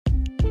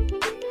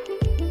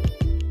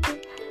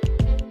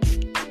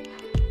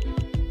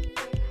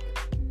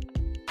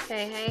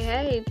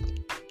Hey.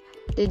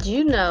 Did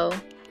you know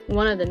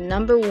one of the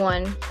number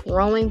one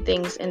growing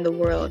things in the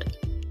world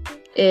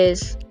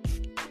is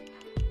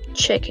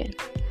chicken?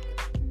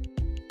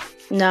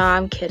 No,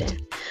 I'm kidding.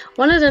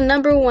 One of the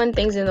number one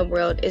things in the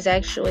world is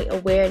actually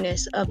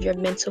awareness of your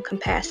mental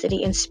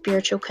capacity and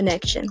spiritual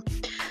connection.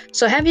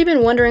 So have you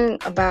been wondering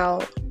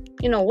about,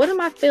 what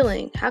am I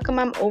feeling? How come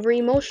I'm over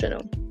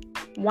emotional?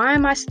 Why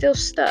am I still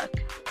stuck?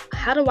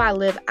 How do I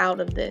live out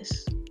of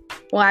this?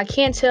 Well, I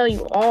can't tell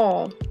you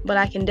all, but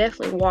I can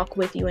definitely walk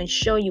with you and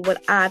show you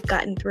what I've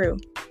gotten through.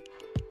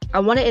 I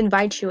want to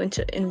invite you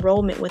into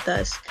enrollment with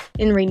us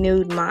in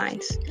Renewed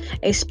Minds,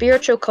 a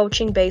spiritual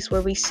coaching base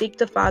where we seek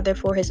the Father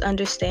for His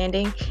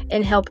understanding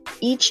and help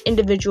each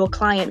individual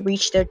client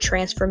reach their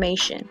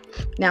transformation.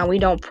 Now, we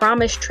don't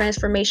promise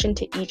transformation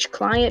to each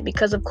client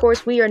because, of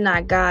course, we are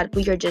not God.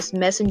 We are just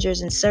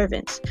messengers and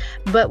servants.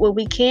 But what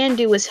we can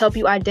do is help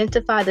you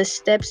identify the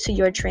steps to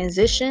your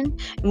transition,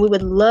 and we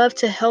would love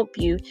to help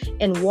you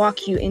and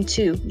walk you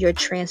into your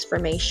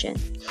transformation.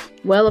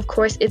 Well, of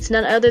course, it's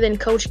none other than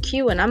Coach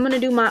Q, and I'm going to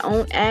do my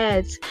own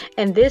ads.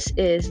 And this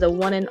is the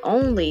one and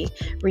only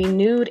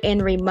Renewed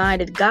and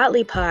Reminded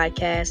Godly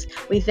podcast.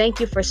 We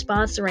thank you for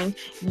sponsoring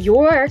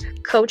your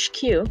Coach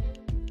Q.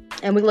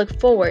 And we look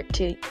forward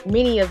to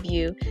many of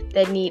you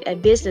that need a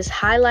business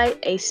highlight,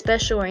 a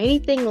special, or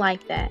anything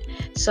like that.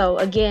 So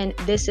again,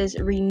 this is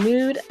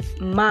Renewed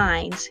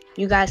Minds.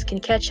 You guys can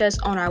catch us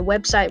on our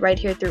website right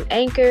here through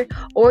Anchor,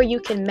 or you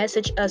can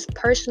message us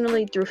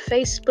personally through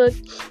Facebook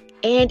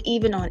and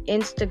even on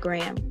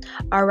Instagram.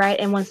 All right.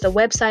 And once the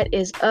website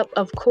is up,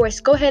 of course,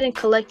 go ahead and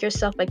collect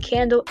yourself a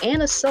candle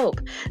and a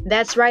soap.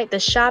 That's right. The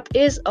shop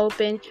is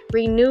open.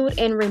 Renewed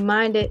and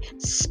Reminded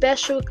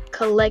special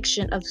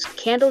collection of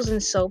candles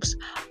and soaps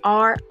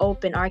are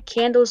open. Our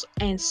candles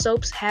and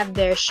soaps have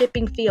their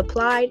shipping fee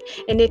applied.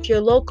 And if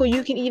you're local,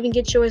 you can even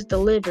get yours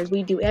delivered.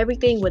 We do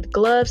everything with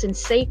gloves and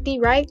safety,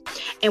 right?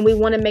 And we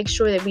want to make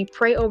sure that we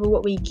pray over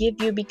what we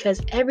give you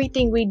because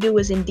everything we do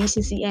is in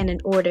decency and in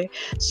order.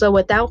 So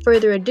without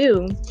further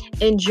ado,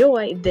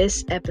 enjoy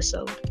this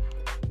episode.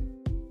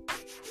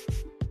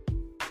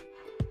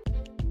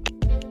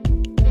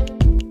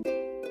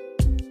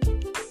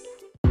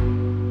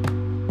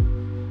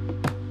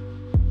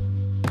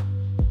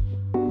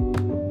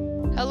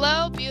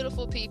 Hello,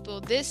 beautiful people.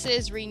 This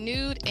is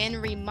Renewed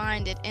and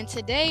Reminded, and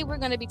today we're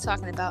going to be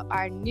talking about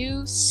our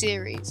new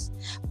series.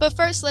 But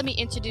first, let me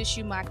introduce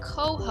you my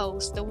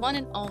co-host, the one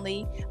and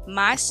only,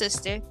 my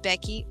sister,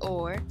 Becky,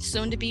 or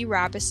soon-to-be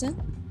Robinson.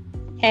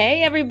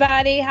 Hey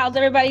everybody, how's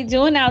everybody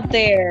doing out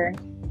there?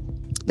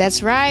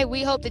 That's right.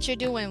 We hope that you're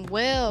doing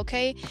well,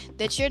 okay?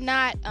 That you're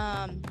not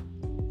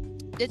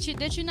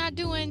that you're not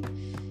doing,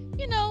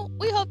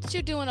 we hope that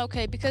you're doing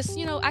okay because,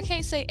 I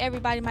can't say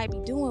everybody might be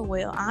doing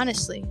well,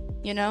 honestly,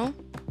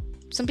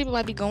 Some people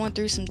might be going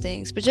through some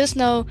things, but just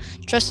know,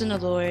 trust in the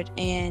Lord,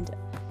 and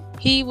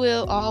He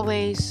will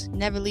always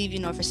never leave you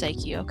nor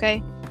forsake you,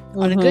 okay?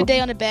 On a good day,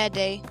 on a bad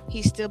day,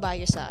 He's still by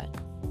your side.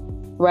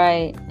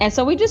 Right. And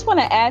so we just want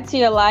to add to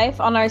your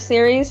life on our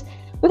series.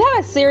 We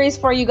have a series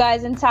for you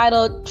guys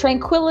entitled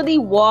Tranquility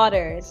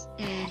Waters.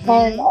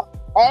 And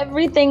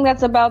everything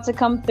that's about to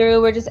come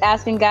through, we're just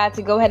asking God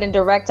to go ahead and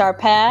direct our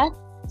path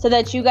so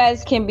that you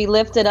guys can be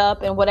lifted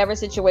up in whatever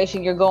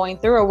situation you're going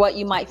through or what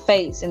you might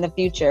face in the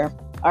future.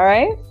 All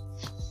right?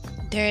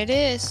 There it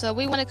is. So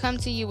we want to come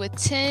to you with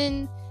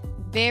 10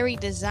 very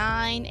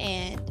designed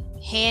and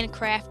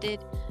handcrafted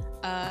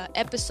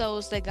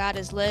episodes that God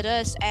has led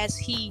us as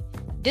He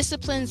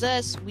disciplines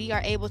us. We are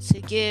able to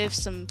give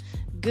some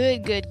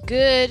good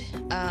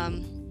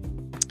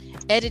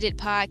edited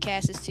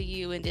podcasts to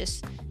you, and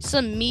just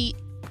some meat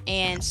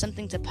and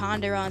something to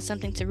ponder on,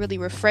 something to really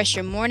refresh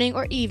your morning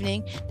or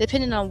evening,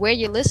 depending on where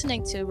you're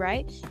listening to,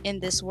 right, in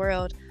this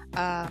world.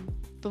 But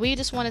we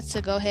just wanted to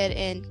go ahead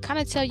and kind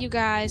of tell you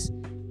guys,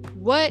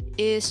 what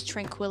is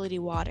Tranquility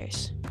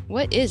Waters?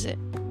 What is it?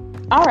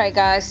 All right,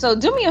 guys. So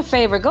do me a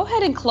favor. Go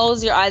ahead and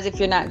close your eyes if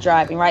you're not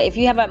driving, right? If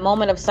you have a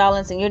moment of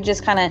silence and you're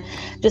just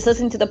just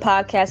listening to the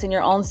podcast in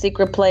your own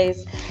secret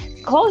place,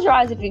 close your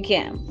eyes if you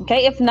can.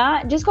 Okay. If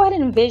not, just go ahead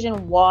and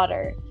envision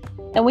water.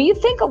 And when you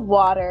think of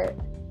water,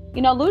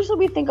 usually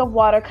we think of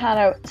water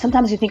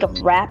sometimes you think of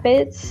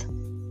rapids.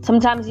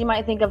 Sometimes you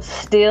might think of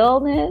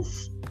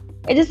stillness.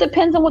 It just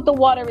depends on what the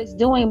water is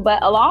doing.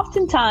 But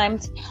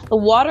oftentimes the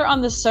water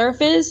on the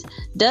surface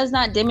does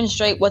not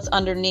demonstrate what's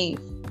underneath.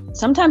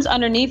 Sometimes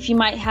underneath you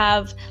might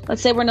have,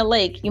 let's say we're in a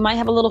lake, you might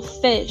have a little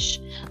fish,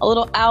 a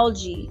little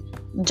algae,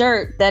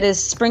 dirt that is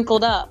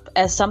sprinkled up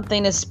as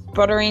something is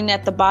sputtering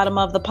at the bottom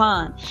of the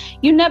pond.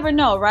 You never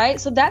know,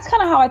 right? So that's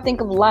kind of how I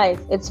think of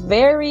life. It's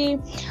very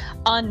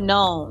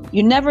unknown.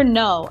 You never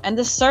know. And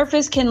the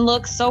surface can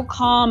look so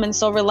calm and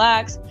so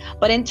relaxed,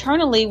 but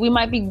internally we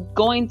might be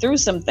going through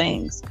some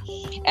things.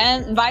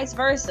 And vice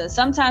versa.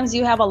 Sometimes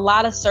you have a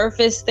lot of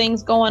surface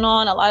things going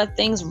on, a lot of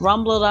things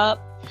rumbled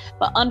up,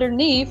 but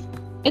underneath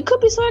it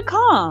could be sort of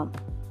calm.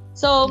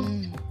 So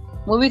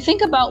when we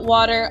think about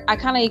water, I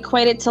kind of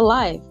equate it to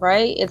life,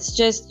 right? It's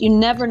just, you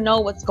never know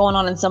what's going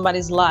on in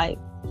somebody's life.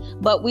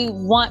 but we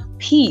want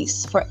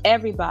peace for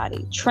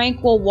everybody,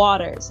 tranquil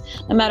waters,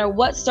 no matter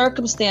what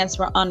circumstance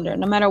we're under,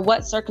 no matter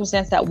what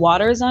circumstance that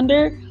water is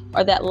under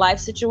or that life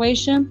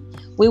situation.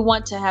 We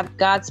want to have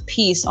God's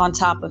peace on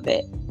top of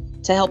it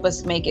to help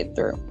us make it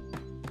through.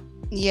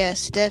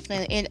 Yes,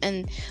 definitely.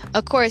 And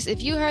of course,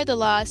 if you heard the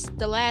last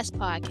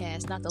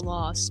podcast, not the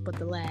lost, but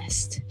the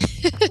last,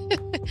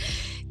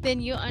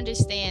 then you'll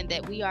understand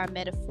that we are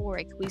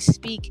metaphoric. We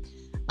speak,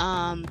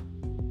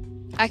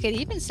 I could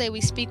even say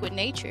we speak with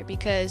nature,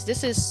 because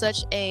this is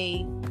such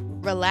a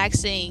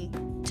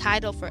relaxing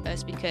title for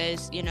us,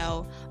 because,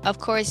 of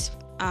course,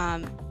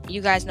 you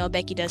guys know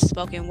Becky does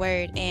spoken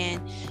word, and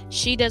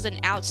she does an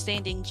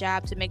outstanding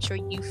job to make sure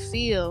you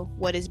feel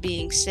what is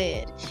being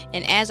said.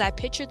 And as I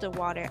pictured the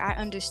water, I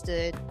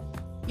understood,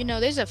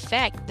 there's a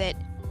fact that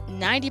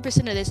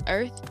 90% of this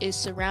earth is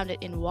surrounded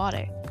in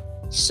water.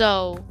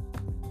 So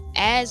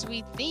as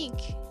we think,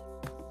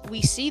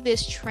 we see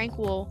this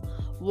tranquil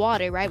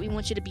water, right? We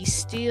want you to be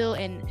still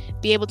and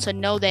be able to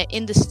know that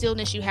in the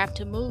stillness you have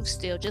to move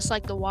still, just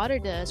like the water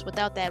does.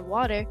 Without that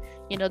water,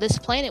 this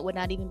planet would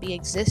not even be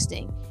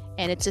existing.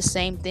 And it's the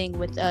same thing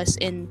with us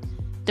in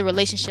the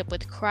relationship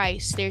with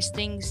Christ. There's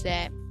things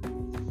that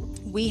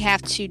we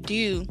have to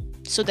do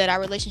so that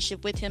our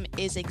relationship with him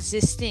is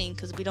existing,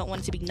 because we don't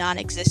want it to be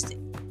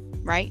non-existent,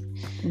 right?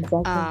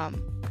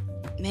 Exactly.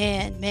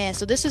 Man,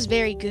 so this is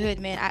very good,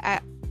 man.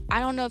 I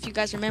don't know if you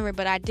guys remember,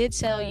 but I did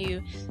tell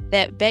you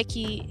that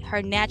Becky,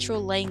 her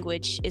natural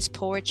language is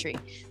poetry.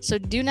 So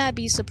do not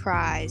be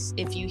surprised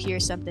if you hear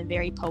something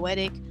very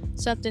poetic,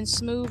 something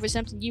smooth, or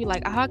something you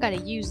like, I gotta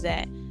use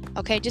that.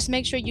 Okay, just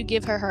make sure you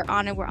give her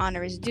honor where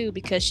honor is due,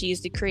 because she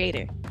is the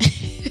creator.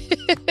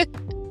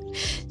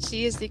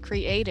 She is the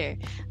creator.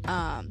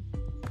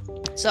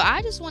 So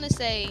I just want to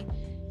say,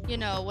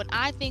 when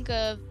I think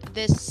of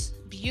this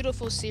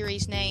beautiful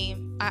series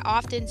name, I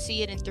often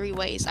see it in three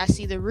ways. I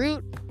see the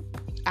root,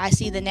 I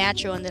see the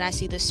natural, and then I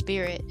see the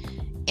spirit.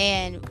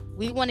 And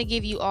we want to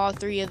give you all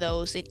three of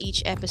those in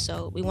each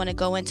episode. We want to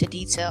go into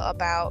detail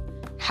about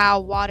how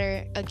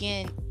water,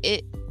 again,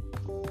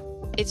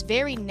 it's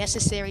very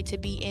necessary to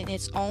be in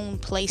its own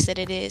place that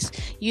it is.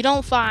 You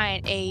don't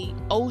find a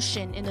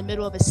ocean in the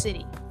middle of a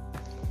city,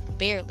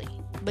 barely,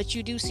 but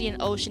you do see an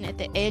ocean at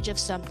the edge of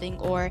something,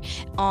 or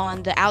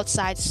on the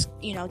outside,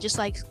 just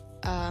like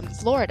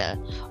Florida,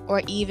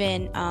 or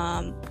even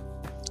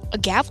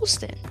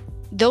Galveston.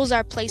 Those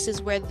are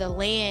places where the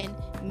land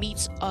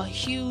meets a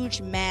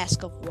huge mass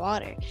of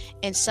water.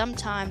 And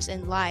sometimes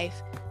in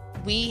life,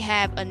 we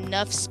have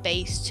enough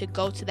space to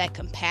go to that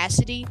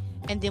capacity,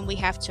 and then we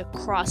have to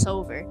cross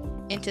over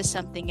into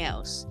something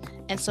else.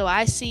 And so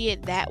I see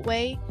it that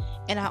way.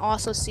 And I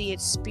also see it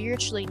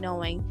spiritually,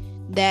 knowing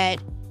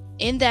that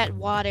in that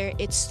water,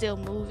 it's still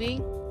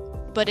moving,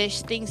 but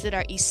there's things that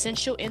are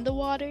essential in the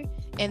water,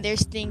 and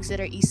there's things that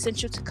are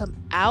essential to come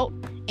out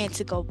and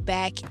to go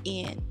back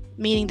in.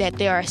 Meaning that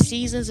there are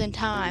seasons and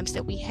times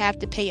that we have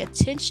to pay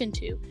attention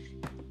to,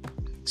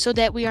 so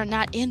that we are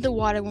not in the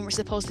water when we're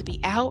supposed to be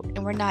out,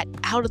 and we're not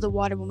out of the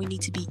water when we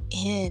need to be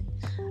in.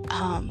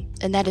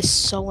 And that is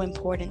so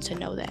important to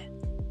know that.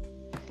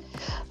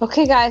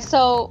 Okay, guys,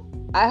 so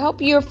I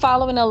hope you're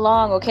following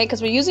along, okay?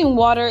 Because we're using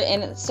water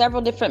in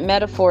several different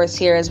metaphors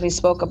here, as we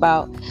spoke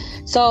about.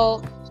 So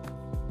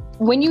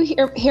when you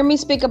hear me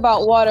speak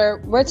about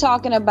water, we're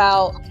talking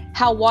about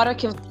how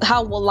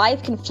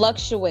life can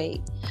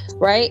fluctuate,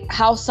 right?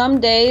 How some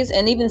days,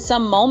 and even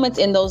some moments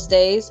in those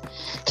days,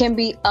 can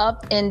be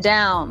up and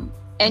down.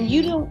 And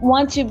you don't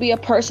want to be a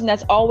person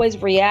that's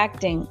always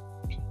reacting.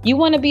 You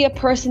want to be a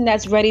person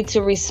that's ready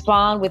to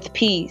respond with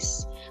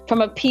peace,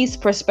 from a peace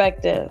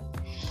perspective,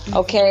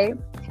 okay?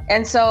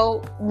 And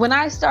so when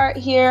I start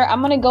here,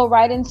 I'm going to go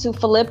right into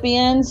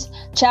Philippians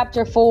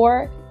chapter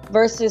 4,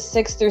 verses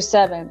 6 through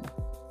 7.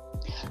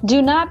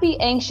 Do not be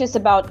anxious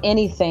about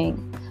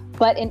anything,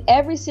 but in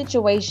every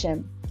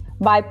situation,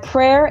 by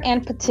prayer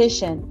and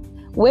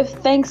petition, with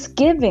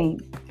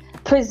thanksgiving,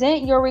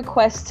 present your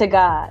requests to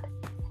God.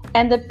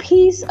 And the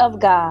peace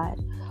of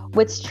God,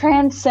 which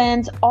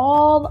transcends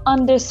all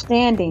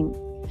understanding,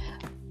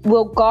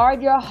 will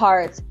guard your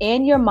hearts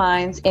and your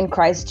minds in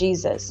Christ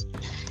Jesus.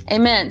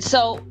 Amen.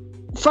 So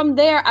from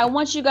there, I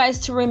want you guys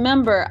to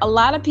remember, a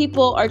lot of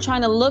people are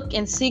trying to look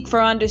and seek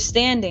for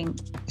understanding.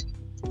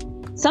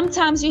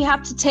 Sometimes you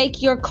have to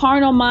take your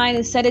carnal mind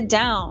and set it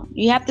down.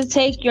 You have to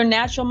take your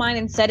natural mind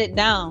and set it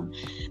down,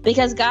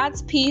 because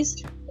God's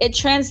peace, it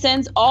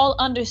transcends all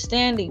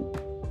understanding.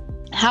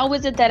 How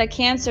is it that a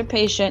cancer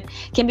patient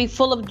can be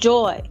full of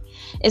joy?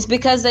 It's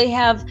because they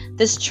have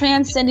this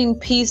transcending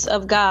peace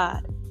of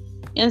God.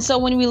 And so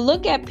when we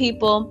look at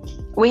people,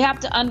 we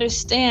have to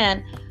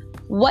understand,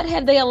 what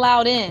have they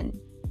allowed in?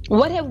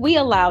 What have we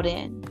allowed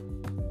in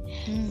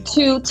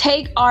to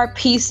take our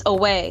peace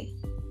away?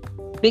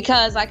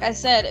 Because like I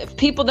said, if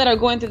people that are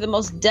going through the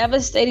most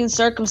devastating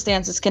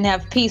circumstances can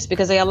have peace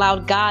because they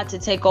allowed God to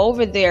take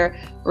over their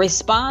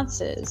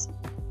responses,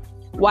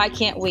 why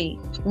can't we?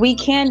 We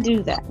can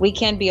do that. We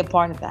can be a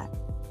part of that.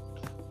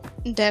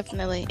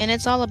 Definitely. And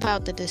it's all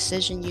about the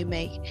decision you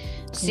make.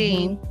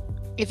 See,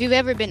 if you've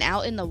ever been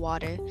out in the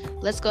water,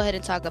 let's go ahead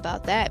and talk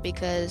about that,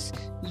 because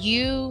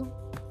you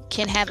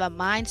can have a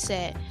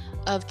mindset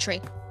of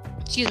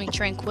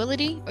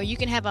tranquility, or you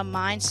can have a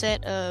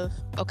mindset of,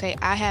 okay,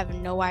 I have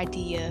no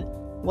idea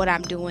what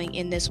I'm doing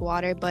in this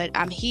water, but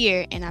I'm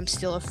here and I'm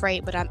still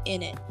afraid, but I'm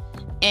in it.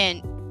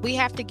 And we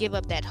have to give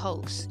up that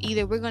host.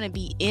 Either we're going to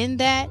be in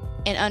that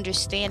and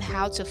understand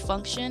how to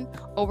function,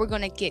 or we're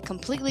going to get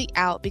completely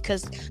out,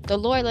 because the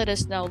Lord let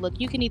us know, look,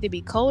 you can either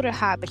be cold or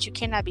hot, but you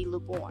cannot be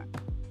lukewarm.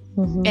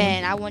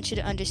 And I want you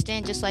to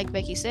understand, just like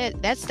Becky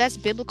said, that's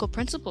biblical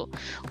principle.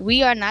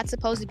 We are not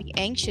supposed to be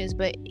anxious,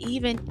 but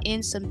even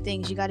in some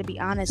things, you got to be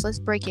honest. Let's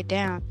break it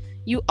down.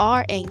 You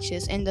are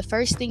anxious, and the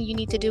first thing you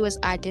need to do is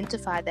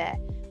identify that.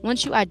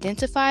 Once you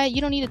identify it, you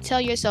don't need to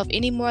tell yourself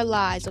any more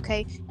lies,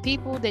 okay?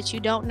 People that you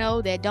don't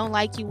know, that don't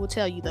like you, will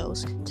tell you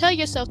those. Tell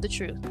yourself the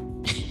truth.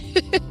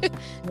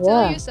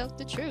 Tell yourself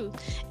the truth.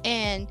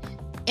 And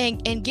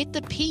get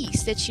the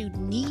peace that you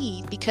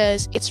need,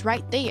 because it's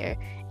right there.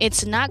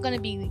 It's not going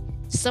to be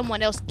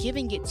someone else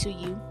giving it to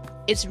you.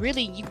 It's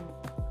really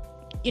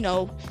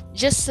you,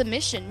 just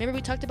submission. Remember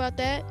we talked about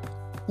that?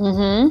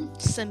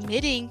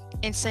 Submitting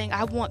and saying,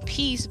 I want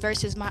peace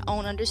versus my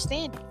own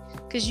understanding.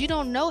 Because you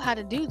don't know how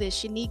to do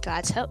this. You need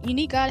God's help. You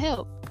need God's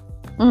help.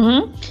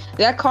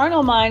 That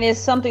carnal mind is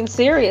something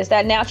serious.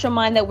 That natural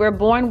mind that we're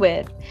born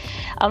with.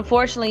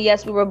 Unfortunately,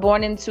 yes, we were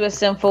born into a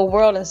sinful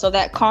world. And so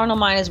that carnal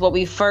mind is what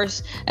we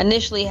first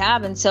initially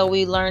have, until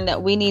we learn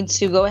that we need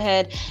to go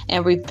ahead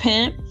and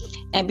repent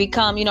and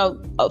become,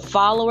 a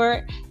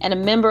follower and a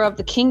member of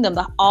the kingdom,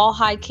 the all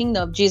high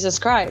kingdom of Jesus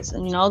Christ,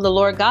 and, the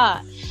Lord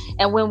God.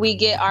 And when we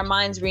get our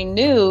minds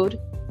renewed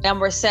and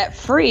we're set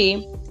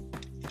free,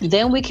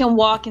 then we can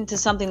walk into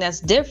something that's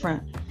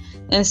different.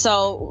 And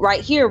so right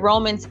here,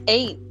 Romans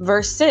 8,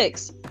 verse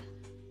 6,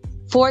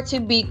 for to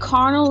be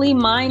carnally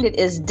minded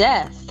is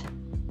death,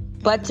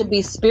 but to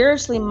be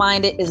spiritually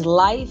minded is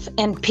life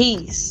and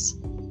peace.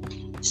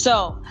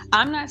 So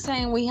I'm not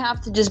saying we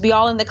have to just be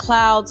all in the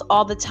clouds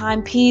all the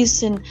time,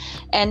 peace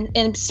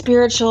and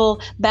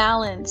spiritual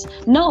balance.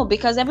 No,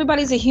 because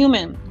everybody's a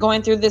human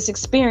going through this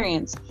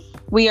experience.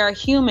 We are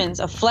humans,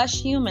 a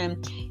flesh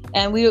human,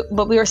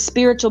 but we are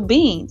spiritual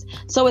beings.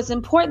 So it's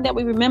important that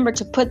we remember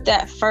to put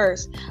that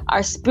first.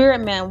 Our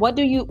spirit man, what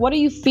are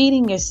you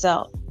feeding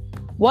yourself?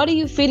 What are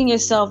you feeding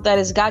yourself that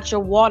has got your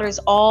waters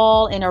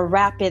all in a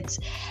rapid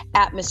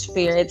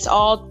atmosphere? It's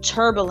all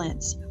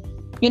turbulence,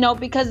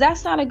 because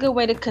that's not a good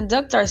way to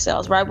conduct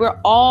ourselves, right? We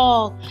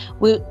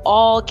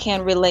all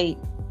can relate,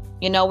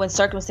 when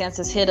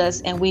circumstances hit us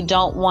and we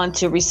don't want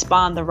to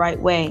respond the right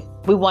way.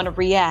 We want to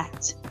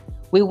react.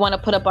 We want to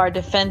put up our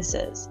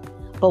defenses.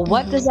 But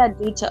what does that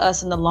do to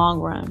us in the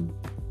long run?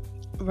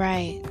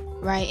 Right.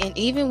 And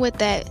even with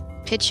that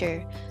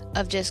picture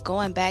of just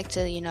going back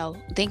to,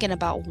 thinking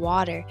about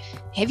water,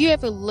 have you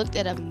ever looked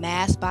at a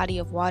mass body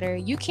of water?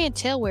 You can't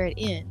tell where it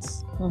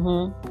ends.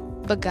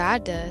 But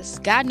God does.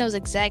 God knows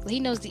exactly. He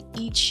knows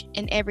each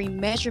and every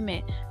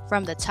measurement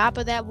from the top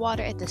of that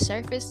water at the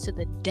surface to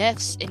the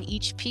depths in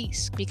each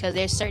piece, because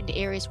there's certain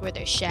areas where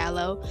they're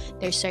shallow.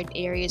 There's certain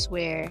areas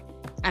where,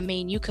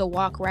 you could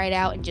walk right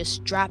out and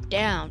just drop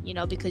down,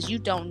 because you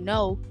don't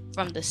know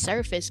from the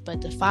surface,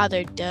 but the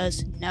Father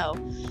does know.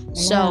 Yeah.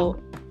 So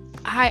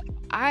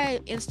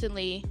I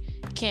instantly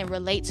can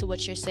relate to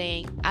what you're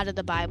saying out of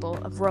the Bible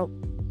of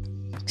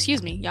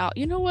excuse me, y'all.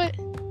 You know what?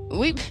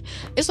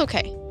 It's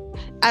okay.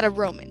 Out of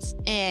Romans.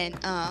 And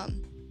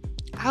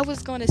I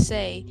was going to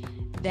say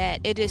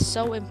that it is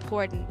so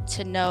important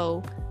to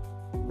know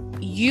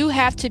you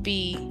have to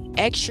be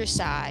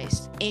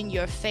exercised in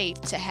your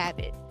faith to have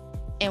it.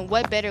 And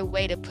what better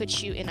way to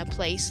put you in a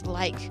place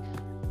like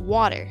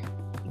water,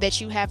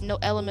 that you have no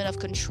element of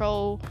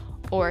control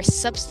or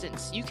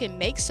substance. You can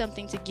make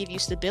something to give you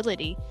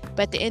stability,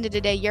 but at the end of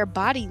the day, your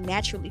body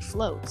naturally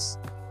floats.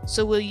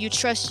 So will you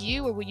trust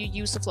you, or will you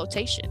use the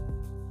flotation?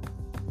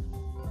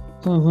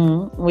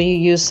 Will you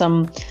use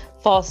some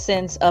false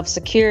sense of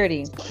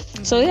security?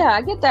 So yeah,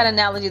 I get that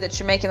analogy that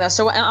you're making there.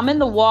 So I'm in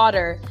the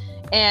water,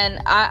 and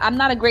I'm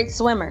not a great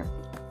swimmer.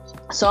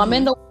 So I'm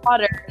in the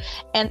water,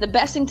 and the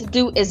best thing to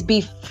do is be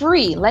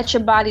free. Let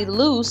your body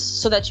loose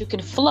so that you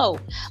can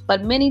float.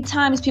 But many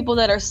times people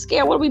that are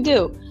scared, what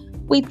do?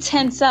 We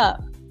tense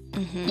up.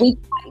 We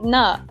tighten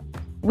up.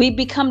 We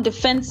become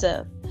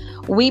defensive.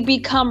 We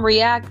become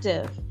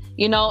reactive,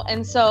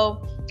 and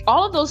so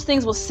all of those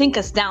things will sink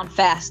us down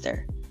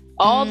faster.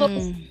 All those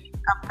things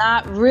of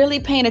not really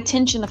paying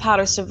attention of how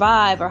to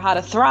survive or how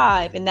to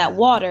thrive in that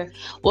water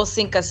will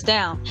sink us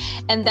down.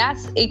 And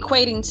that's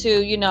equating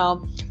to,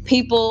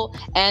 people,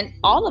 and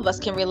all of us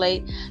can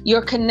relate,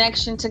 your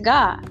connection to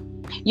God.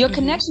 Your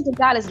connection to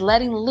God is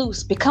letting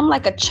loose, become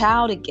like a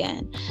child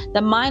again,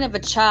 the mind of a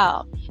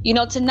child,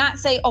 to not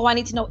say, oh, I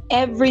need to know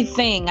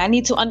everything. I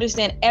need to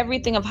understand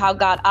everything of how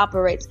God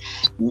operates.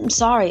 I'm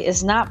sorry,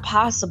 it's not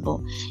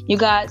possible. You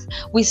guys,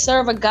 we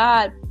serve a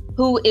God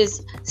who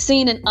is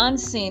seen and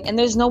unseen, and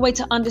there's no way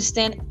to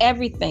understand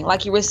everything.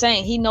 Like you were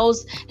saying, he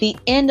knows the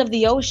end of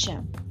the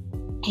ocean.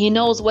 He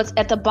knows what's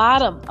at the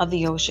bottom of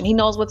the ocean. He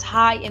knows what's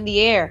high in the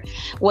air,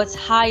 what's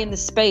high in the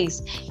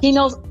space. He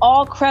knows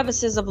all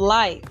crevices of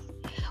life.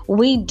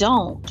 We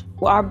don't.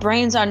 Our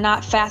brains are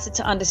not fasted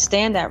to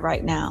understand that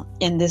right now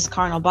in this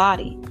carnal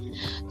body.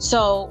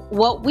 So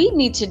what we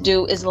need to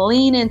do is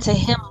lean into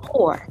him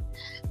more.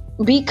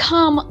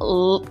 Become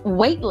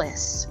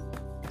weightless.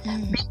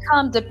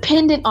 Become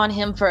dependent on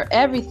him for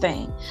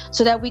everything,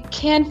 so that we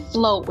can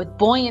float with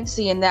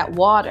buoyancy in that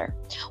water,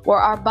 where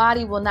our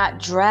body will not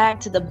drag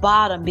to the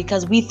bottom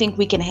because we think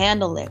we can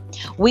handle it.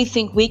 We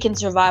think we can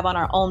survive on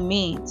our own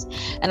means.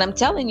 And I'm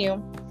telling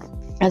you,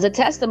 as a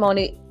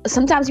testimony,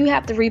 sometimes you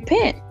have to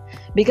repent.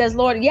 Because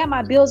Lord, yeah,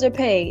 my bills are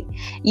paid.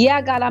 Yeah,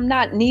 God, I'm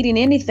not needing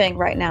anything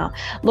right now.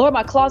 Lord,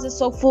 my closet's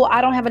so full, I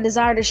don't have a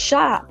desire to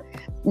shop.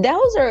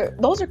 Those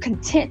are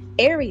content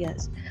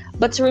areas.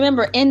 But to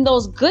remember, in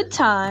those good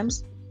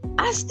times,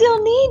 I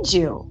still need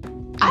you.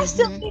 I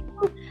still need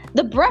you,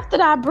 the breath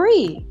that I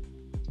breathe.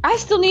 I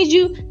still need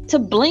you to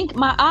blink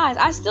my eyes.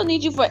 I still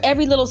need you for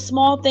every little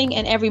small thing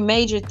and every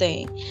major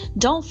thing.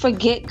 Don't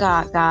forget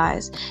God,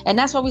 guys. And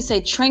that's why we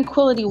say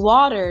tranquility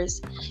waters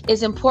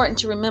is important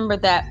to remember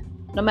that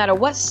no matter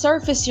what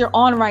surface you're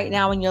on right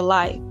now in your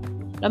life,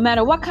 no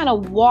matter what kind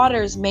of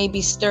waters may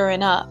be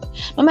stirring up,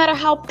 no matter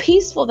how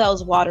peaceful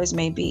those waters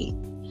may be,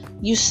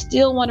 you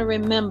still want to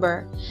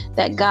remember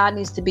that God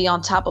needs to be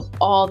on top of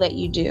all that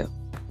you do.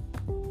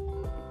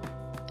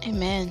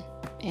 Amen.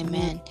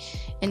 Amen.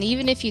 And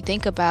even if you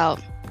think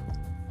about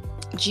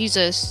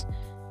Jesus,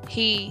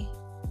 he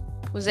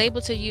was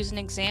able to use an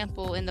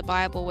example in the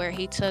Bible where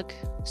he took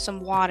some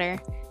water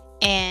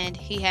and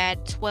he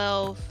had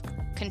 12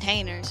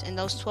 containers, and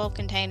those 12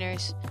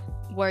 containers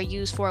were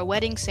used for a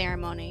wedding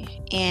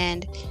ceremony.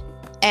 And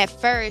at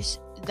first,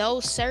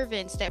 those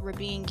servants that were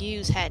being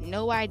used had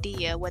no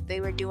idea what they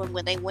were doing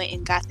when they went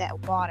and got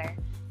that water.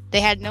 They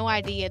had no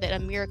idea that a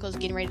miracle was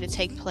getting ready to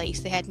take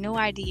place. They had no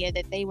idea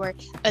that they were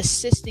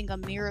assisting a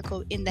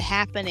miracle in the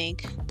happening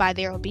by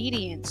their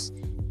obedience.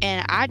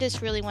 And I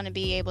just really want to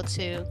be able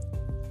to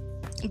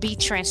be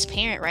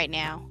transparent right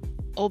now.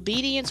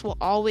 Obedience will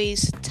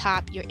always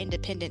top your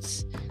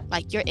independence.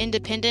 Like your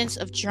independence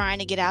of trying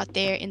to get out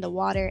there in the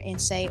water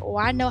and say, oh,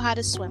 I know how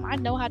to swim. I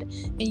know how to,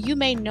 and you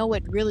may know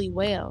it really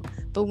well.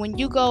 But when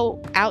you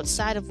go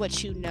outside of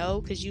what you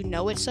know, because you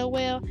know it so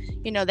well,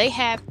 you know, they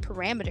have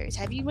parameters.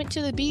 Have you went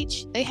to the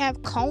beach? They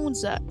have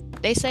cones up.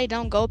 They say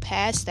don't go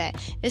past that.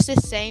 It's the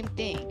same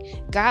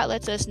thing. God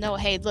lets us know,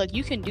 hey, look,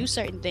 you can do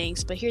certain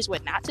things, but here's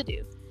what not to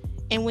do.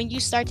 And when you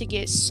start to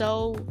get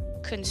so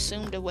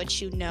consumed of what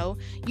you know,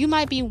 you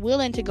might be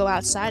willing to go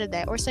outside of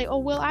that or say, oh,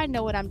 well, I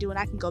know what I'm doing.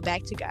 I can go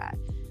back to God.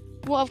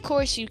 Well, of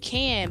course you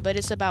can, but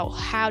it's about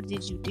how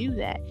did you do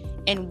that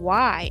and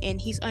why? And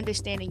he's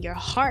understanding your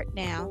heart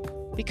now,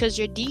 because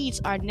your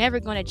deeds are never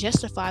going to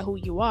justify who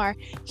you are.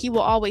 He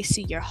will always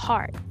see your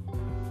heart.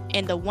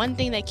 And the one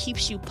thing that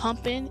keeps you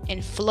pumping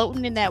and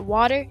floating in that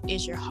water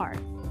is your heart.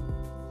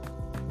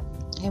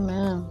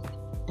 Amen.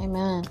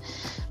 Amen.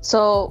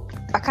 So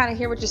I kind of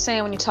hear what you're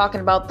saying when you're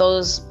talking about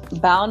those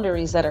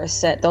boundaries that are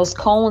set. Those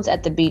cones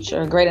at the beach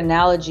are a great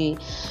analogy.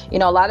 You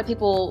know, a lot of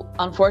people,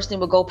 unfortunately,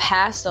 will go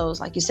past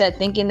those, like you said,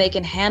 thinking they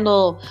can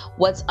handle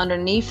what's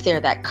underneath there,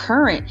 that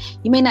current.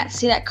 You may not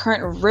see that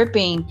current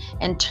ripping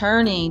and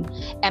turning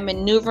and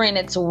maneuvering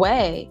its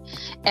way.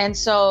 And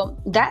so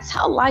that's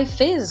how life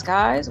is,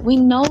 guys. We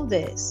know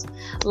this.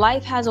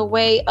 Life has a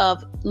way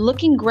of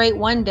looking great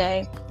one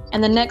day,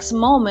 and the next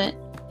moment,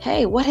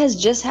 hey, what has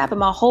just happened?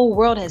 My whole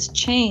world has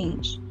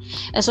changed.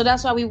 And so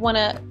that's why we want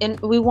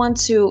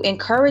to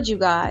encourage you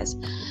guys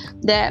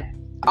that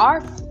our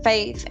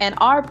faith and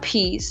our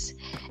peace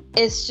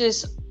is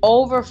just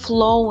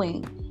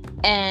overflowing.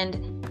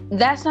 And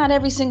that's not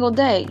every single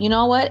day. You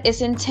know what?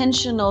 It's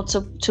intentional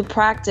to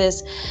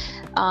practice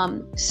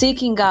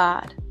seeking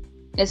God.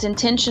 It's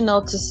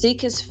intentional to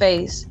seek his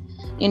face,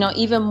 you know,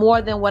 even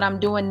more than what I'm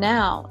doing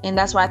now. And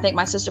that's why I thank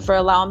my sister for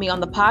allowing me on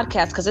the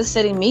podcast, because it's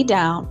sitting me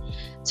down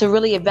to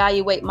really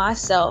evaluate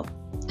myself.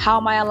 How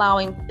am I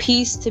allowing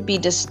peace to be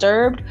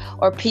disturbed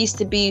or peace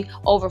to be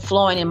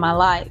overflowing in my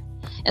life?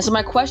 And so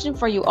my question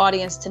for you,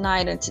 audience,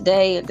 tonight or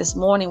today or this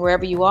morning,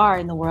 wherever you are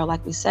in the world,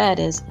 like we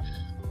said, is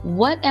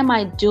what am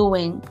I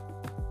doing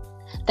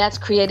that's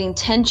creating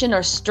tension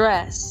or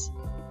stress,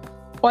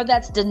 or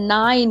that's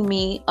denying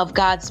me of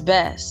God's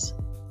best?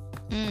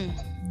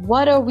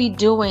 What are we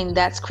doing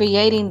that's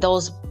creating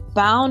those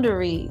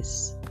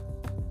boundaries?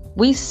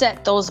 We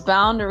set those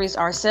boundaries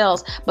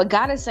ourselves, but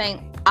God is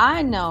saying,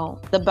 I know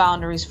the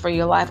boundaries for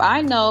your life.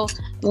 I know,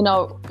 you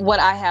know, what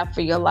I have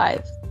for your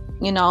life,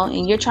 you know,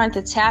 and you're trying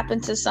to tap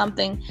into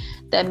something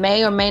that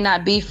may or may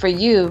not be for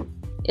you.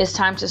 It's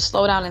time to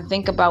slow down and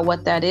think about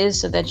what that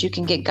is so that you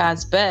can get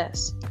God's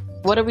best.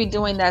 What are we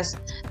doing that's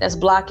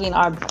blocking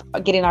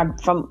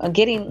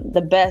getting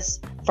the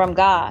best from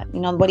God,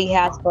 you know, what he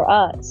has for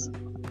us?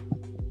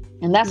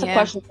 And that's a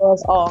question for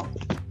us all.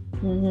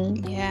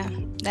 Mm-hmm. Yeah,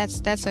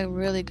 that's a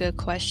really good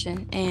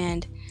question.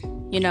 And,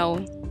 you know,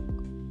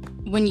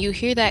 when you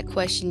hear that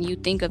question, you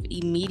think of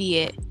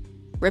immediate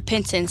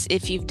repentance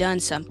if you've done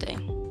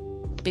something.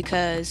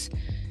 Because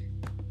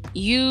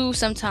you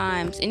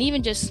sometimes, and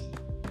even just,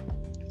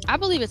 I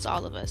believe it's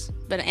all of us,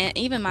 but and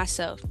even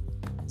myself,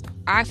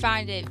 I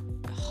find it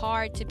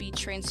hard to be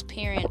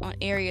transparent on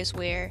areas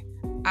where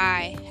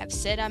I have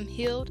said I'm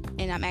healed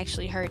and I'm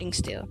actually hurting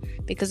still,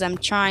 because I'm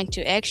trying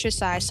to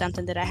exercise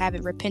something that I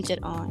haven't repented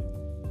on.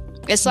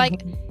 It's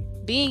like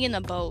being in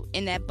a boat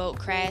and that boat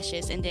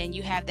crashes, and then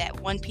you have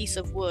that one piece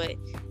of wood.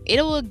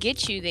 It will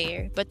get you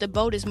there, but the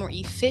boat is more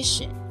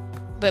efficient.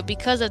 But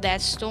because of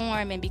that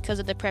storm and because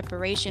of the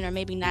preparation, or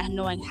maybe not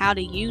knowing how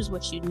to use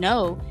what you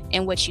know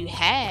and what you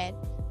had,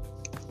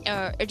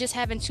 or just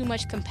having too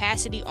much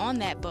capacity on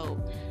that boat,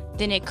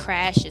 then it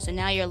crashes, and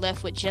now you're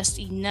left with just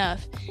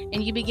enough,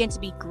 and you begin to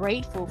be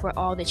grateful for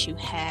all that you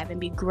have and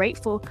be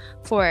grateful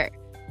for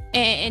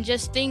and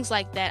just things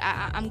like that.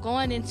 I'm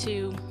going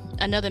into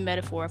another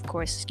metaphor, of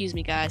course, excuse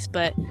me guys,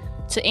 but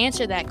to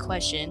answer that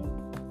question,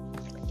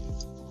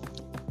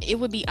 it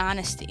would be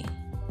honesty.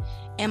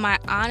 Am I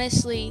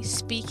honestly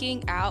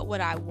speaking out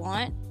what I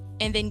want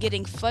and then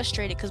getting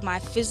frustrated because my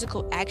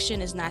physical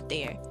action is not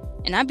there?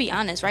 And I'll be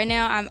honest, right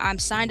now I'm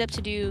signed up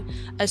to do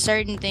a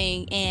certain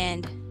thing,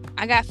 and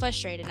I got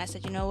frustrated, and I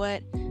said, you know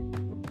what?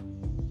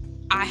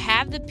 I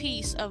have the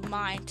peace of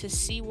mind to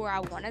see where I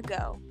want to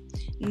go.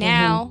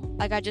 Now,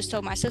 like I just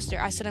told my sister,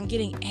 I said I'm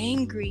getting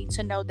angry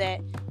to know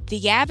that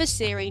the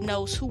adversary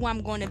knows who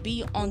I'm going to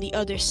be on the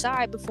other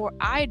side before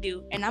I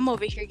do, and I'm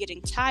over here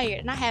getting tired,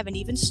 and I haven't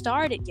even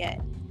started yet.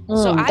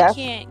 So I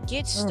can't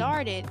get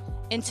started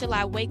until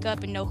I wake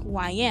up and know who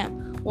I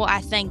am. Well,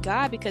 I thank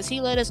God, because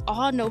he let us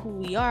all know who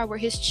we are. We're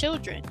his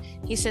children.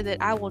 He said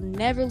that I will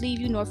never leave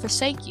you nor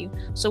forsake you.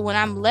 So when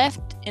I'm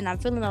left and I'm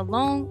feeling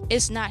alone,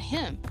 it's not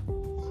him,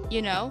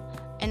 you know?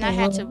 And I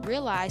had to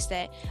realize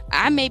that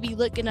I may be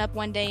looking up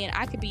one day and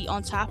I could be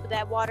on top of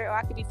that water, or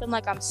I could be feeling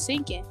like I'm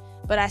sinking,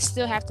 but I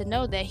still have to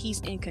know that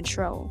he's in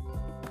control.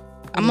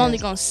 I'm only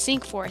going to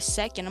sink for a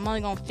second. I'm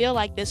only going to feel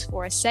like this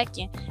for a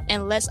second,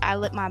 unless I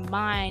let my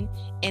mind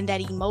and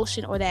that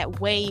emotion or that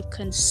wave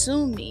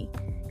consume me.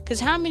 Because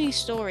how many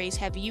stories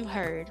have you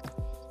heard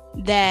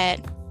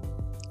that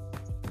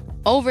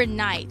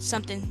overnight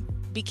something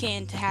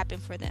began to happen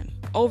for them?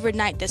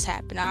 Overnight this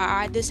happened.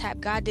 This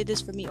happened. God did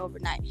this for me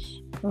overnight.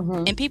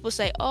 And people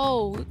say,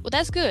 oh, well,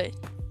 that's good.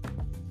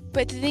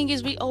 But the thing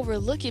is, we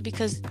overlook it,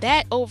 because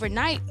that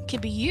overnight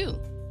could be you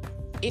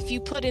if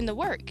you put in the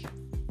work.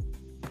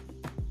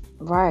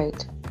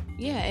 Right.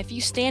 Yeah, if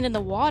you stand in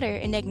the water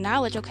and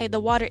acknowledge, okay, the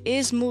water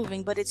is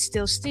moving, but it's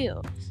still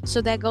still.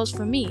 So that goes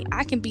for me.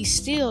 I can be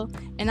still,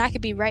 and I can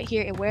be right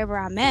here and wherever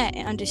I'm at,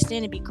 and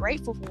understand and be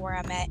grateful for where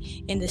I'm at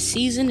in the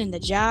season, in the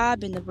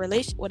job, in the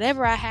relation,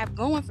 whatever I have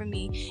going for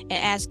me, and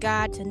ask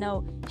God to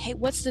know, hey,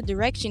 what's the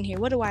direction here?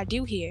 What do I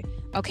do here?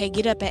 Okay,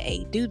 get up at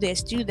 8, do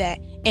this, do that,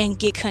 and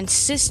get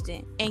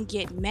consistent, and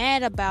get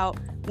mad about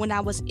when I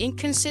was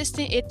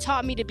inconsistent. It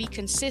taught me to be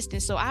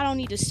consistent, so I don't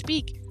need to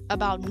speak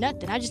about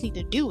nothing. I just need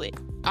to do it.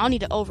 I don't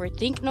need to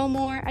overthink no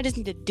more. I just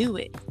need to do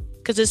it,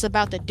 because it's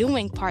about the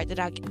doing part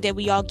that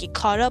we all get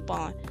caught up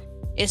on.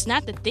 It's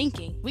not the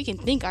thinking. We can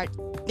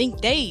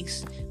think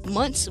days,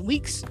 months,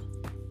 weeks.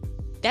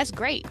 That's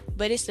great,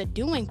 but it's the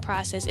doing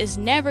process. It's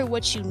never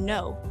what you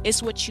know.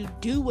 It's what you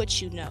do,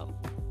 what you know.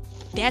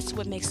 That's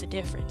what makes the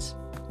difference.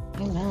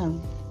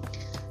 Amen.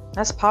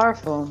 That's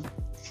powerful.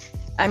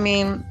 I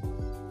mean,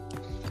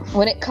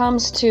 when it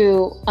comes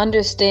to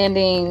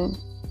understanding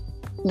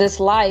this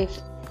life,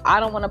 I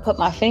don't want to put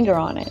my finger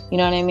on it. You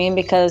know what I mean?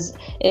 Because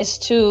it's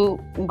too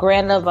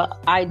grand of an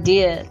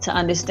idea to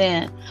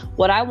understand.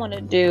 What I want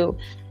to do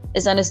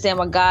is understand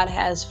what God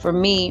has for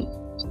me,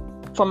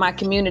 for my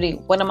community.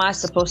 What am I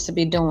supposed to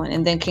be doing?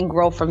 And then can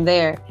grow from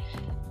there.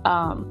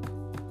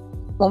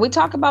 When we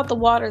talk about the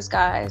waters,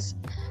 guys,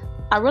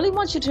 I really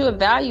want you to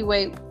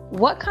evaluate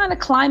what kind of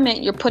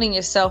climate you're putting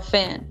yourself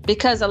in,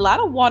 because a lot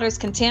of water is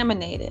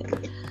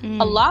contaminated.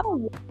 A lot of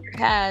water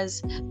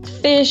has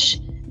fish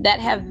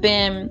that have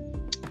been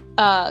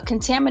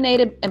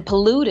contaminated and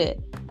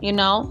polluted, you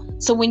know?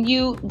 So when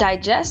you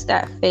digest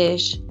that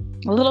fish,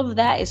 a little of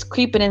that is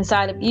creeping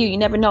inside of you. You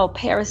never know,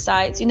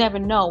 parasites, you never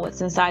know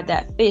what's inside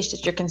that fish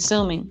that you're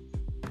consuming.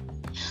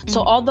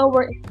 So although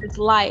we're in this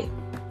life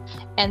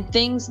and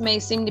things may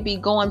seem to be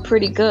going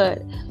pretty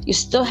good, you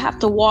still have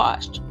to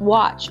watch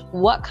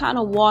what kind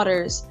of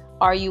waters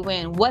are you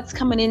in? What's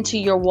coming into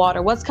your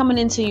water? What's coming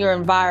into your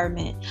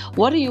environment?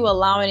 What are you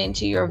allowing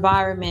into your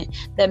environment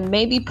that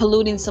may be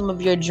polluting some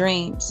of your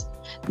dreams?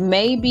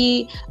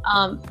 Maybe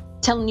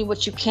telling you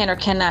what you can or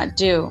cannot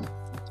do.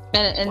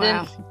 And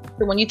wow.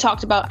 Then when you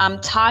talked about I'm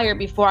tired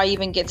before I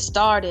even get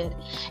started,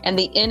 and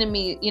the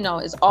enemy, you know,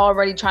 is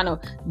already trying to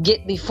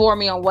get before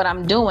me on what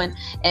I'm doing.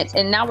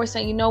 And now we're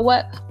saying, you know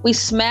what? We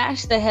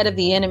smashed the head of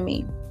the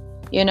enemy.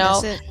 You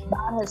know,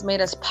 God has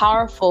made us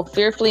powerful,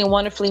 fearfully and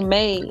wonderfully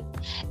made.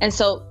 And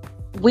so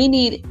we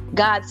need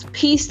God's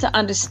peace to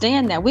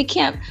understand that. We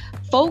can't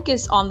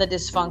focus on the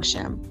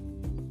dysfunction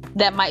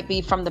that might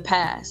be from the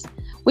past.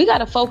 We got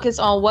to focus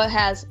on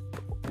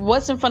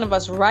what's in front of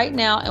us right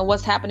now and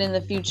what's happening in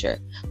the future.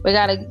 We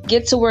got to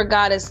get to where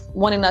God is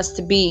wanting us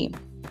to be.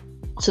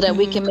 so that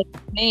we can make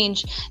a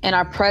change in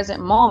our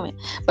present moment.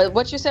 But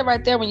what you said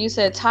right there, when you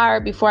said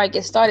tired before I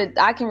get started,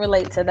 I can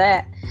relate to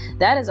that.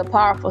 That is a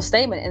powerful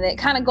statement. And it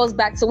kind of goes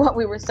back to what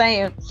we were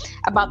saying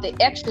about the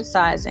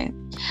exercising.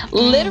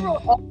 Literal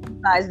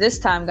exercise this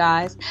time,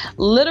 guys.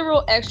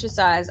 Literal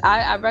exercise.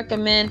 I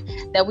recommend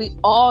that we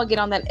all get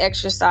on that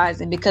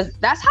exercising, because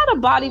that's how the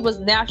body was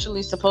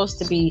naturally supposed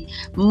to be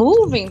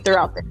moving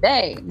throughout the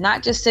day,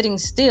 not just sitting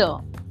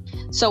still.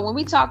 So when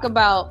we talk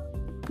about,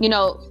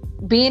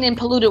 being in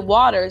polluted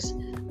waters,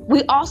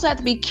 we also have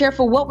to be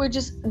careful what we're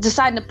just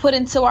deciding to put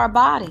into our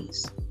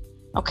bodies.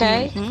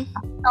 Okay?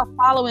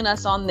 Following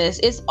us on this.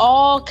 It's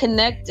all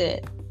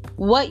connected.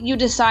 What you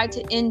decide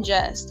to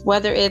ingest,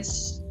 whether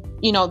it's,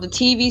 the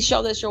TV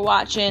show that you're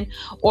watching,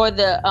 or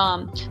the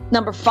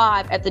number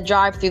 5 at the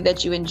drive-thru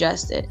that you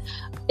ingested.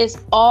 It's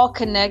all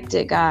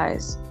connected,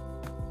 guys.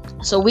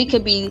 So we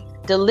could be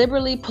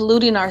deliberately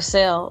polluting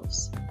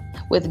ourselves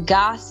with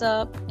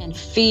gossip and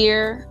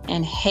fear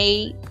and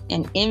hate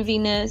and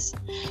enviness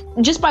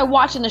just by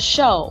watching a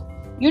show.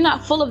 You're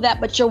not full of that,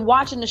 but you're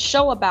watching a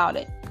show about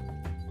it.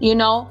 You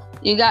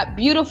got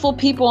beautiful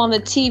people on the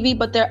TV,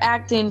 but they're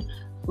acting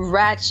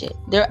ratchet.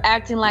 They're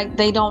acting like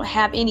they don't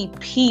have any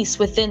peace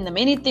within them.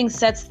 Anything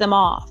sets them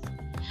off.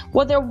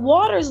 Well, their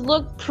waters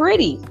look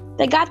pretty.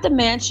 They got the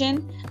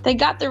mansion. They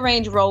got the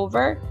Range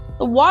Rover.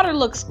 The water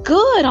looks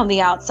good on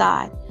the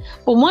outside.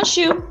 But once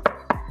you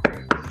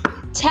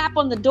tap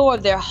on the door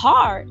of their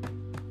heart,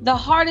 the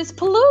heart is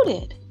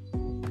polluted.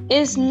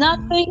 It's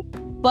nothing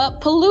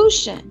but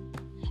pollution.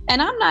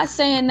 And I'm not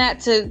saying that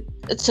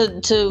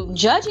to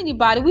judge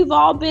anybody. We've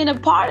all been a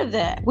part of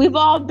that. We've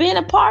all been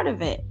a part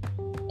of it.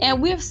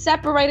 And we're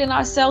separating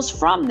ourselves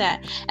from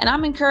that. And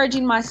I'm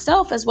encouraging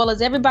myself, as well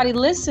as everybody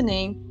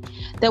listening,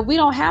 that we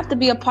don't have to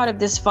be a part of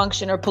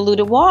dysfunction or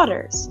polluted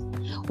waters.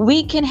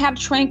 We can have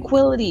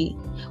tranquility.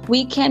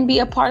 We can be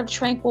a part of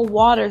tranquil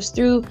waters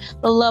through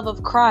the love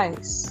of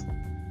Christ.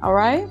 All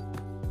right?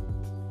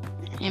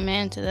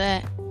 Amen to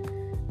that.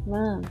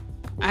 Man.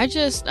 I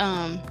just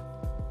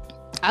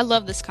I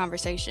love this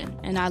conversation,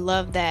 and I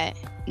love that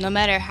no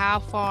matter how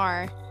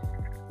far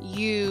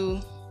you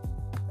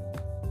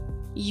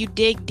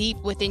dig deep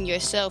within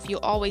yourself, you'll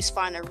always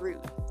find a root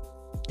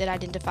that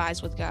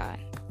identifies with God,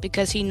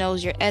 because he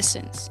knows your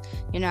essence.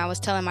 I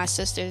was telling my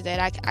sisters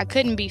that I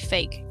couldn't be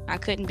fake. I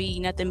couldn't be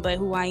nothing but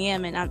who I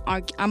am, and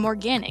I'm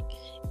organic.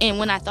 And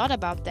when I thought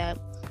about that,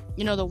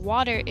 the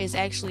water is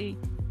actually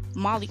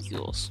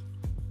molecules,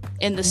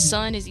 and the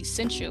sun is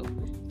essential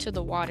to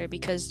the water,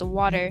 because the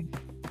water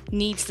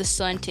needs the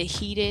sun to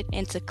heat it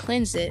and to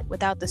cleanse it.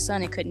 Without the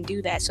sun, it couldn't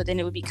do that. So then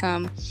it would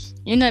become,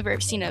 you never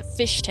seen a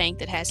fish tank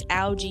that has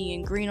algae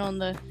and green on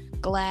the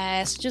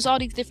glass, just all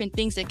these different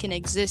things that can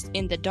exist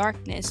in the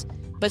darkness.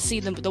 But see,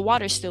 the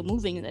water's still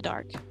moving in the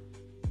dark.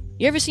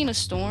 You ever seen a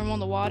storm on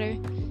the water?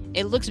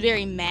 It looks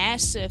very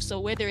massive. So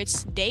whether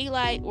it's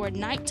daylight or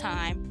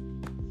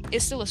nighttime,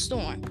 it's still a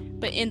storm.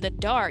 But in the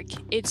dark,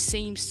 it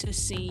seems to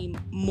seem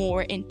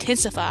more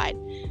intensified.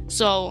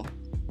 So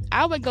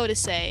I would go to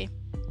say,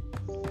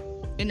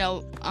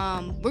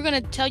 we're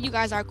going to tell you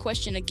guys our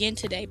question again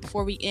today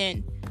before we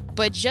end.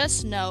 But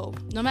just know,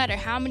 no matter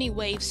how many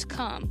waves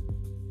come,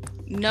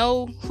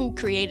 know who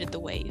created the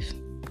wave.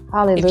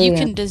 Hallelujah. If you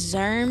can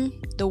discern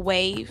the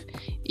wave,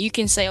 you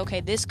can say, okay,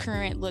 this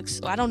current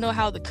looks, I don't know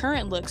how the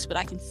current looks, but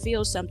I can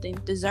feel something,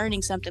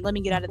 discerning something. Let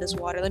me get out of this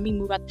water. Let me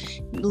move out.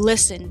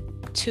 Listen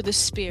to the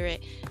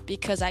Spirit,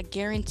 because I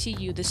guarantee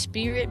you the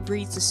Spirit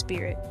breeds the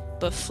Spirit,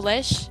 but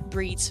flesh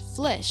breeds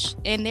flesh.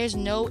 And there's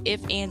no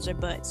ifs, ands, or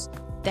buts.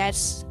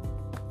 That's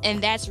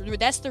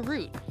the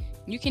root.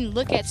 You can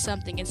look at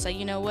something and say,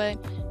 you know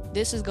what,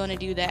 this is going to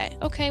do that.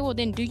 Okay, well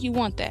then, do you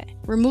want that?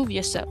 Remove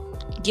yourself.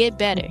 Get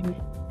better.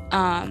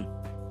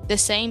 The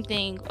same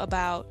thing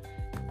about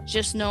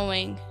just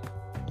knowing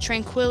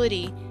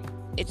tranquility.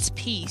 It's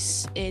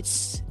peace.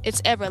 It's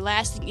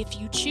everlasting if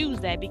you choose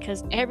that,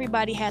 because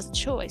everybody has a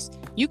choice.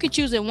 You could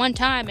choose it one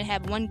time and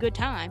have one good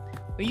time,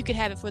 or you could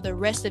have it for the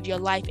rest of your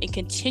life and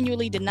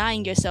continually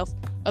denying yourself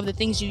of the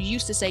things you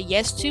used to say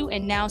yes to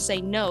and now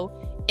say no,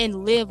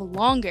 and live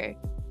longer.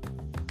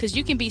 Because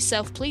you can be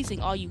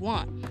self-pleasing all you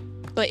want,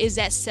 but is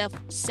that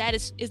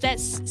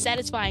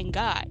satisfying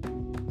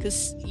God?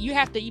 Because you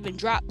have to even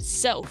drop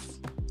serving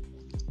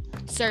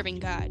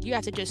God. You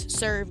have to just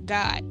serve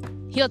God.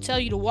 He'll tell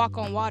you to walk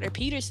on water.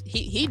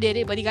 He did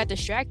it, but he got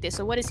distracted.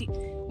 So what if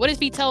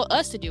he told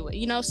us to do it?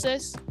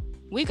 Sis,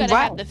 we gotta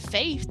have the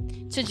faith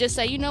to just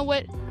say, you know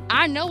what,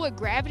 I know what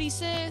gravity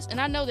says, and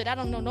I know that I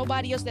don't know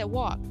nobody else that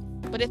walk.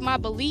 But if my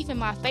belief and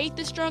my faith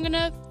is strong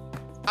enough,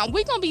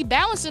 we're gonna be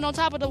balancing on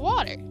top of the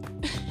water.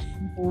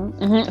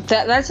 Mm-hmm.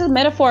 That's a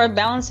metaphor of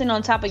balancing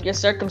on top of your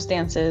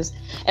circumstances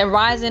and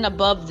rising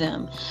above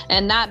them,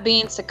 and not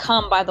being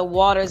succumbed by the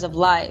waters of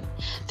life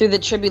through the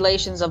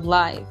tribulations of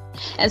life.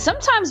 And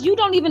sometimes you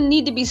don't even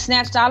need to be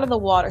snatched out of the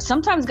water.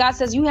 Sometimes God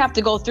says you have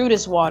to go through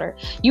this water.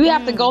 You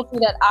have to go through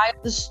that eye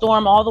of the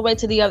storm all the way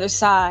to the other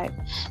side.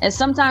 And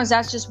sometimes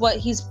that's just what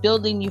he's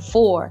building you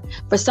for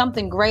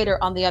something greater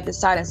on the other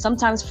side. And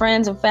sometimes,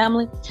 friends and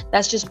family,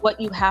 that's just what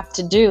you have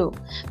to do,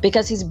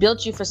 because he's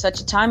built you for such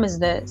a time as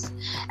this.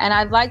 And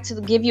I'd like to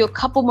give you a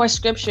couple more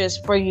scriptures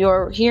for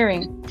your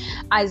hearing.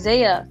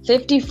 Isaiah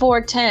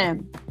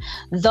 54:10.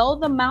 Though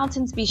the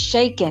mountains be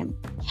shaken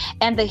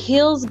and the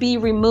hills be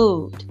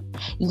removed,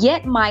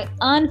 yet my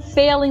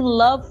unfailing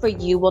love for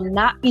you will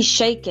not be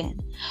shaken,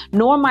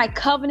 nor my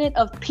covenant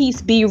of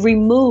peace be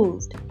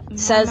removed,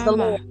 says the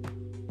Lord,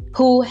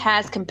 who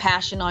has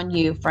compassion on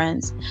you,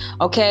 friends.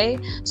 Okay?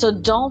 So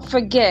don't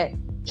forget,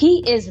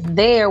 he is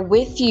there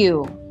with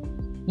you.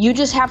 You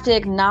just have to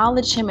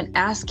acknowledge him and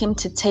ask him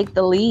to take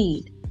the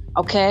lead.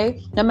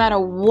 Okay? No matter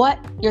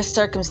what your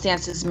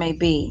circumstances may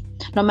be,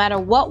 no matter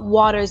what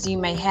waters you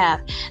may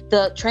have,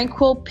 the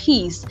tranquil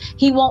peace,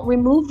 he won't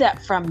remove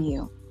that from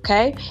you.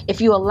 Okay? If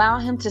you allow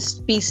him to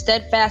be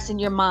steadfast in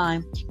your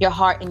mind, your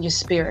heart, and your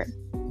spirit.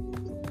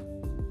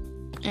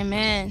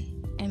 Amen.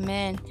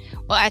 Amen.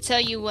 Well, I tell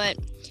you what,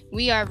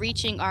 we are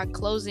reaching our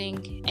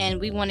closing,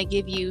 and we want to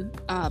give you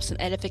some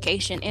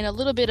edification and a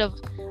little bit of,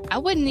 I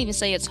wouldn't even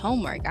say it's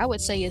homework. I would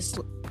say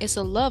it's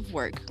a love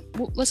work.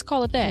 Let's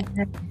call it that.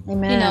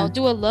 Amen. You know,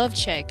 do a love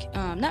check.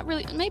 Not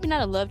really, maybe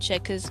not a love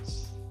check,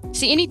 because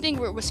see, anything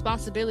with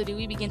responsibility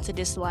we begin to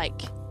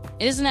dislike.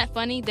 And isn't that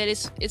funny that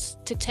it's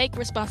to take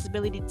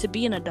responsibility to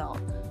be an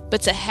adult,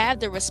 but to have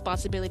the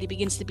responsibility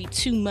begins to be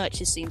too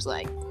much, it seems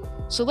like.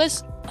 So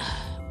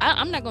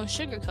I'm not going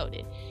to sugarcoat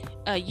it.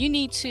 You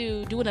need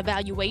to do an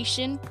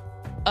evaluation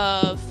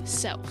of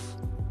self.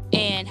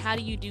 And how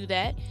do you do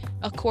that?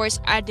 Of course,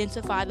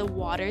 identify the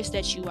waters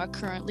that you are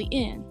currently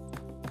in.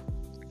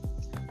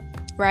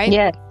 Right?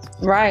 Yes,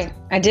 right.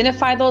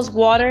 Identify those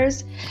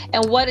waters,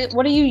 and what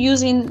are you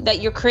using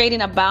that you're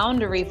creating a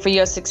boundary for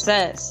your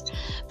success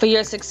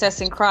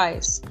in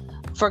Christ,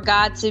 for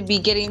God to be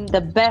getting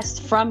the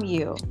best from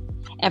you,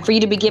 and for you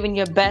to be giving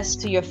your best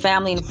to your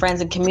family and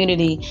friends and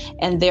community,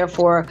 and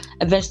therefore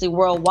eventually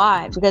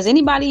worldwide, because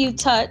anybody you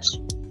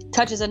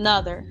touches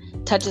another.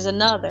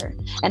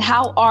 And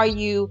how are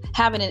you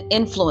having an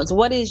influence?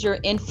 What is your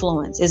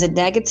influence? Is it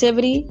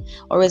negativity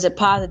or is it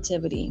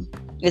positivity?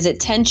 Is it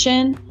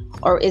tension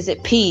or is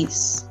it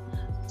peace?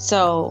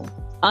 So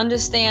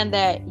understand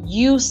that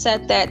you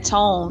set that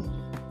tone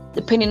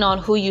depending on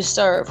who you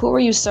serve. Who are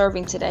you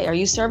serving today? Are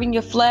you serving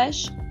your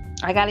flesh?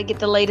 I got to get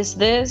the latest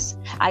this.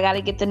 I got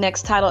to get the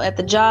next title at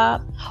the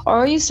job. Or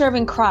are you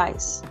serving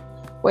Christ,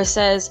 where it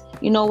says,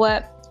 you know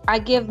what? I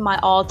give my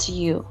all to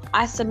you.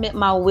 I submit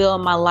my will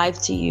and my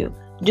life to you.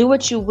 Do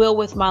what you will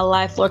with my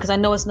life, Lord, because I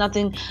know it's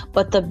nothing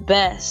but the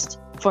best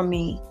for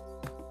me.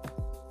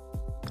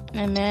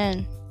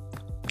 Amen.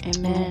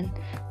 Amen.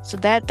 So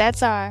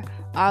that's our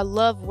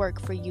love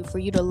work for you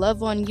to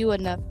love on you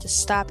enough to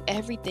stop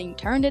everything,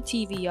 turn the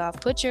TV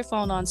off, put your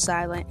phone on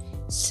silent,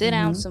 sit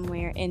down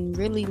somewhere and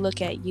really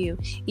look at you.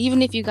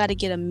 Even if you got to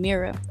get a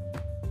mirror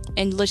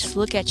and just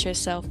look at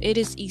yourself, it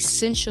is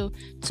essential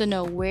to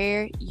know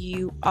where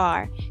you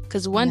are.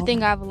 Because one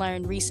thing I've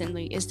learned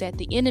recently is that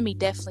the enemy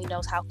definitely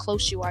knows how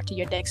close you are to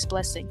your next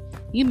blessing.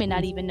 You may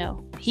not even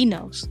know. He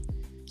knows.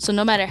 So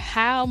no matter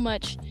how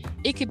much,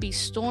 it could be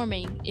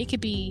storming, it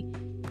could be,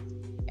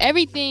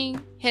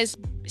 everything has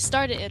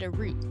started at a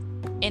root,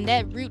 and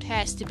that root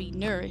has to be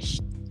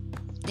nourished.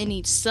 It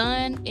needs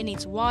sun, it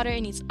needs water,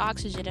 it needs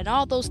oxygen, and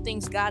all those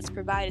things God's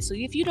provided. So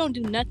if you don't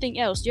do nothing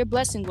else, your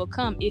blessing will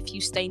come if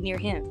you stay near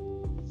him.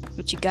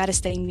 But you gotta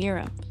stay near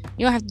him.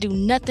 You don't have to do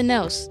nothing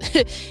else.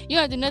 You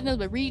don't have to do nothing else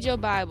but read your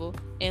Bible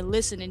and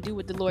listen and do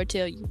what the Lord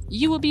tell you.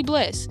 You will be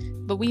blessed.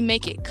 But we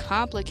make it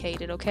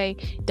complicated, okay?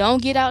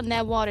 Don't get out in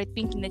that water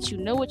thinking that you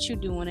know what you're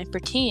doing and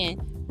pretend,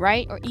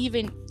 right? Or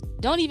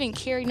don't even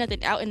carry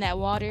nothing out in that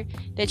water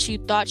that you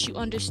thought you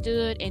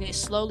understood, and it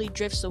slowly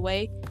drifts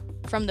away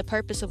from the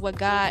purpose of what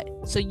God,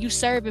 so you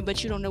serving,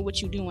 but you don't know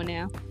what you're doing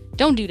now.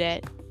 Don't do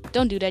that.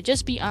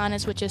 Just be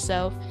honest with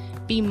yourself.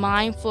 Be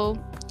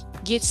mindful.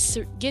 Get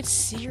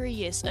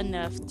serious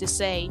enough to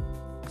say,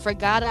 for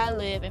God I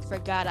live and for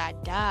God I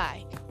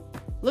die.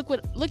 Look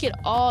at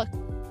all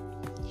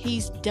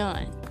he's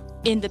done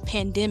in the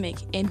pandemic,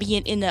 and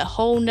being in a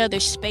whole nother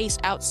space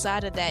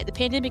outside of that. The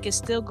pandemic is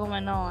still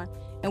going on,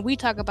 and we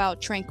talk about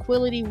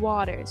tranquility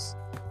waters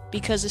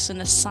because it's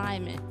an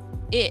assignment.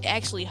 It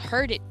actually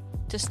hurt it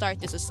to start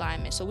this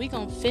assignment. So we're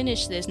going to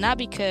finish this, not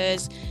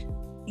because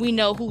we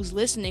know who's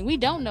listening. We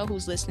don't know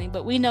who's listening,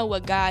 but we know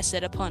what God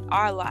set upon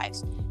our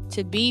lives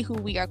to be who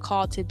we are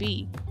called to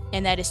be.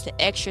 And that is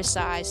to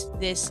exercise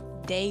this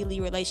daily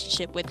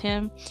relationship with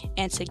him,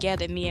 and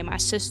together, me and my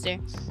sister,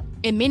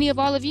 and many of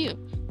all of you.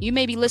 You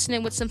may be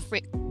listening with some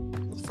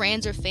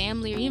friends or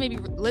family, or you may be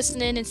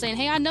listening and saying,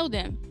 hey, I know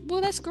them.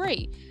 Well, that's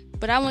great.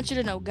 But I want you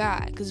to know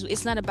God, because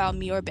it's not about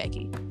me or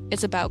Becky.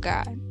 It's about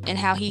God and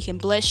how he can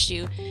bless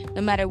you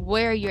no matter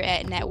where you're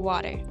at in that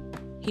water.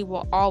 He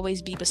will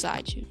always be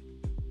beside you.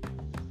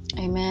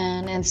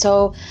 Amen. And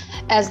so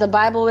as the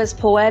Bible is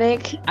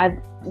poetic,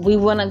 We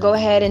want to go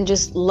ahead and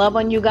just love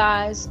on you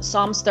guys.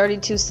 Psalms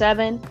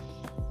 32:7.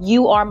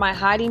 You are my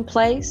hiding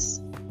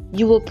place.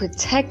 You will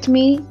protect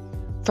me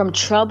from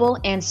trouble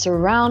and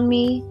surround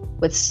me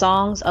with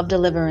songs of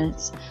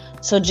deliverance.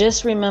 So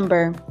just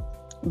remember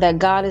that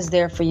God is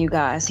there for you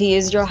guys. He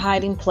is your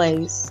hiding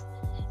place.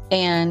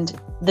 And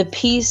the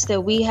peace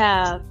that we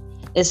have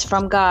is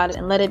from God.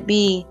 And let it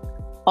be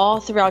all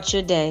throughout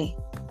your day,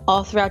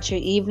 all throughout your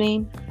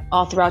evening,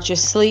 all throughout your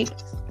sleep,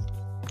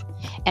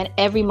 and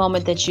every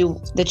moment that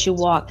you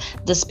walk.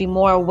 Just be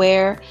more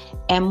aware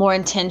and more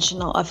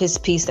intentional of his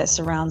peace that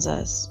surrounds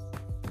us.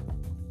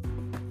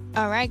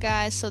 All right,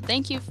 guys. So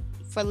thank you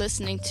for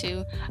listening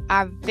to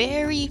our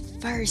very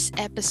first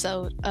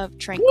episode of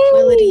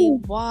Tranquility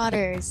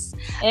Waters.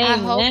 Amen. I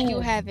hope you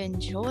have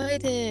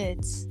enjoyed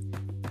it.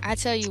 I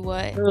tell you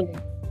what,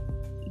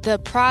 the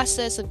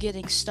process of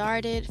getting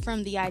started,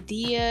 from the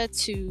idea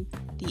to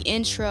the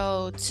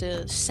intro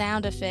to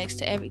sound effects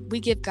to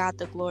we give God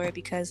the glory,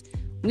 because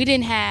we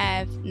didn't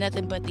have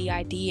nothing but the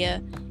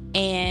idea,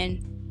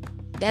 and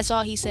that's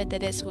all he said,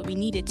 that's what we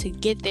needed to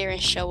get there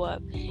and show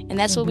up. And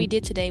that's what we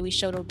did today. We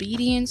showed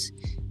obedience,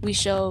 we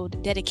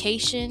showed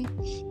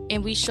dedication,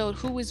 and we showed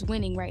who is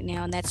winning right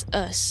now, and that's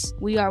us.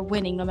 We are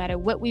winning no matter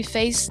what we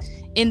face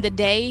in the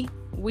day.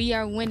 We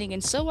are winning,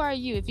 and so are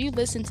you. If you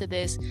listen to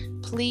this,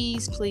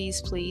 please,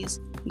 please, please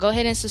go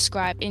ahead and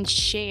subscribe and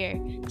share.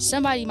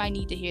 Somebody might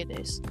need to hear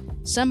this.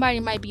 Somebody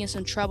might be in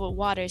some troubled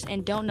waters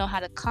and don't know how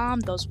to calm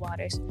those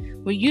waters.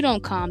 Well, you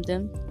don't calm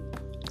them.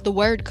 The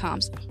word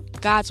calms them.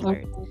 God's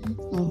word.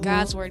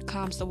 God's word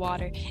calms the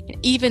water. And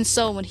even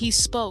so, when he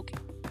spoke,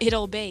 it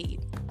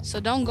obeyed. So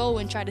don't go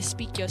and try to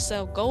speak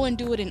yourself. Go and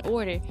do it in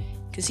order,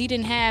 because he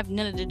didn't have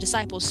none of the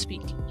disciples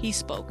speak. He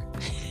spoke.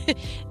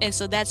 And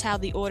so that's how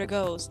the order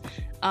goes.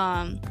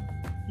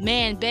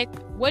 Man, Beck,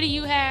 what do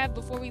you have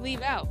before we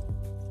leave out?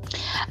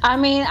 I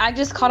mean, I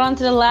just caught on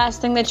to the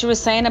last thing that you were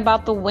saying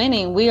about the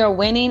winning. We are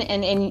winning,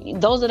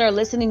 and those that are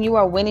listening, you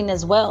are winning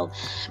as well.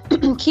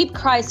 Keep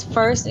Christ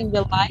first in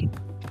your life.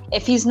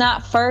 If he's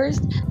not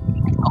first,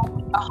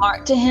 open your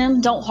heart to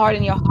him. Don't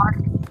harden your heart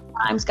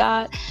times,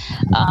 God.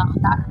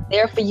 God's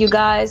there for you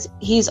guys.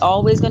 He's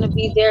always going to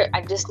be there.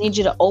 I just need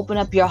you to open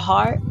up your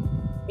heart.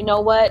 You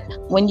know what?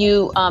 When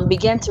you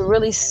begin to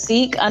really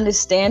seek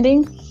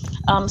understanding,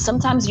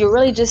 sometimes you're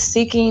really just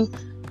seeking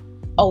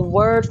a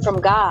word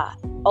from God.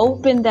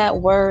 Open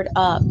that word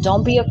up.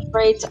 Don't be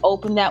afraid to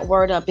open that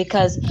word up,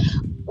 because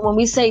when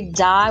we say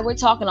die, we're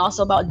talking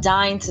also about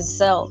dying to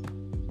self,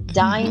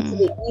 dying to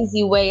the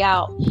easy way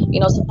out.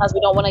 You know, sometimes we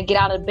don't want to get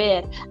out of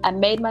bed. I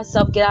made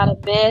myself get out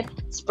of bed,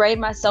 sprayed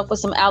myself with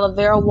some aloe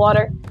vera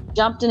water,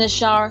 jumped in the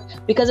shower,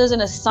 because there's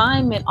an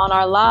assignment on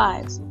our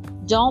lives.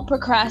 Don't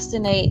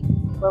procrastinate.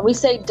 When we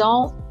say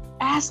don't,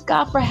 ask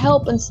God for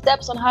help and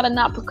steps on how to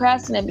not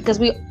procrastinate, because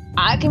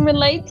I can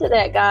relate to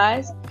that,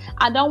 guys.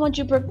 I don't want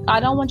you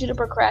to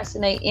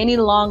procrastinate any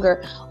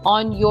longer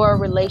on your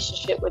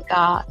relationship with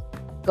God.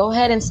 Go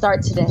ahead and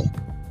start today.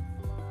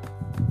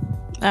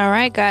 All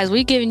right, guys,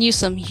 we're giving you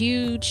some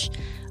huge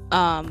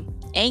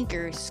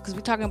anchors, because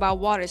we're talking about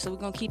water, so we're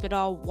going to keep it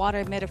all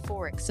water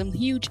metaphoric. Some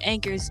huge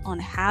anchors on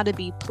how to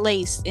be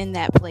placed in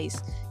that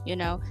place. You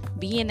know,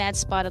 be in that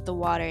spot of the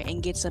water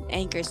and get some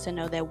anchors to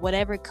know that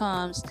whatever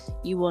comes,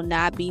 you will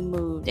not be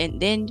moved. And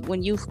then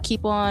when you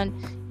keep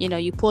on,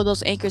 you pull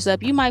those anchors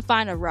up, you might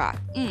find a rock,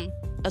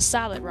 a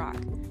solid rock,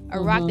 a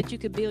rock that you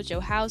could build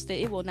your house,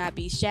 that it will not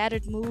be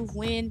shattered, moved,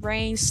 wind,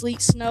 rain, sleet,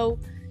 snow,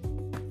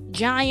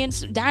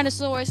 giants,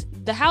 dinosaurs.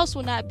 The house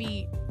will not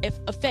be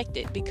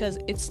affected, because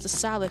it's the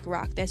solid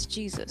rock. That's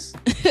Jesus.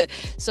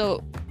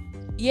 So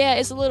yeah,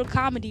 it's a little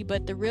comedy,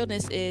 but the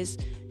realness is,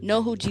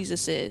 know who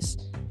Jesus is.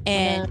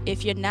 And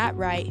if you're not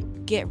right,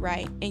 get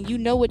right. And you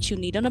know what you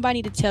need. Don't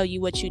nobody need to tell you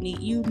what you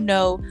need. You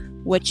know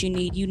what you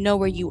need. You know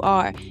where you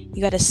are.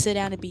 You got to sit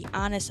down and be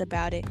honest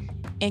about it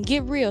and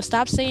get real.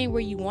 Stop saying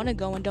where you want to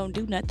go and don't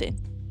do nothing.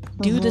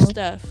 Do the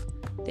stuff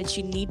that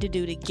you need to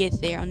do to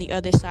get there on the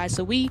other side.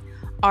 So we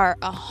are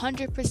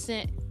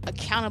 100%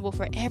 accountable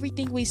for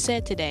everything we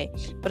said today.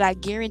 But I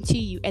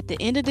guarantee you, at the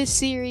end of this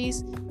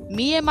series,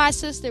 me and my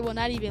sister will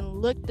not even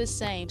look the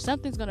same.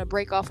 Something's going to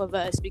break off of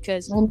us,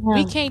 because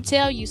we can't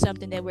tell you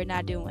something that we're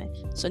not doing.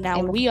 So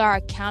now we are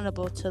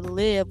accountable to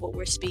live what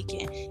we're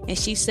speaking. And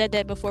she said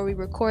that before we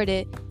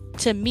recorded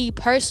to me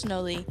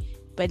personally.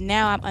 But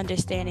now I'm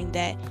understanding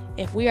that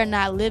if we are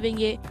not living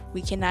it,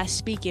 we cannot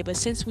speak it. But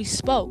since we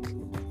spoke,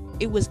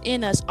 it was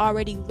in us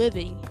already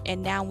living.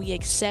 And now we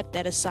accept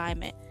that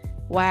assignment.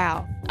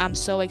 Wow. I'm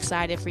so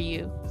excited for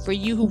you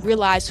who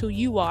realize who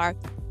you are.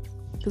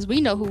 Because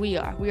we know who we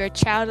are. We are a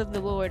child of the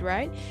Lord,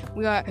 right?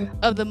 We are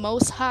of the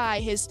Most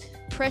High, his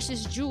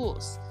precious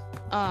jewels.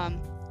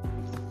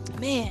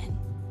 Man,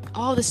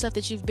 all the stuff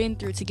that you've been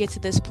through to get to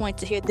this point,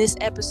 to hear this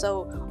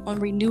episode on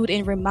Renewed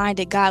and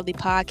Reminded Godly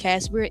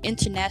Podcast. We're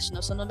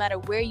international, so no matter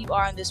where you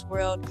are in this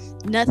world,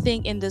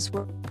 nothing in this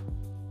world.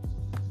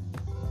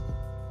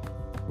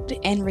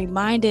 And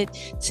reminded,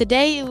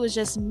 today it was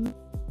just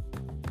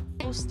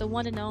the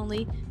one and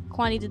only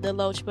Quanita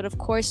Deloach, but of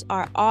course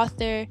our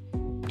author,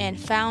 and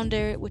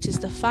founder, which is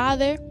the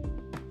father,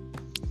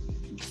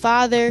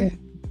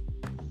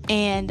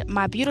 and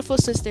my beautiful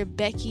sister,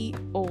 Becky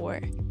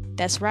Orr.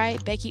 That's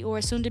right, Becky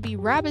Orr, soon to be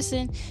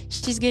Robinson.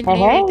 She's getting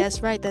married.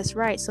 That's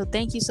right. So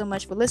thank you so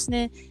much for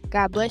listening.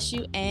 God bless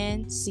you,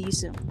 and see you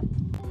soon.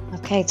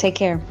 Okay, take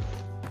care.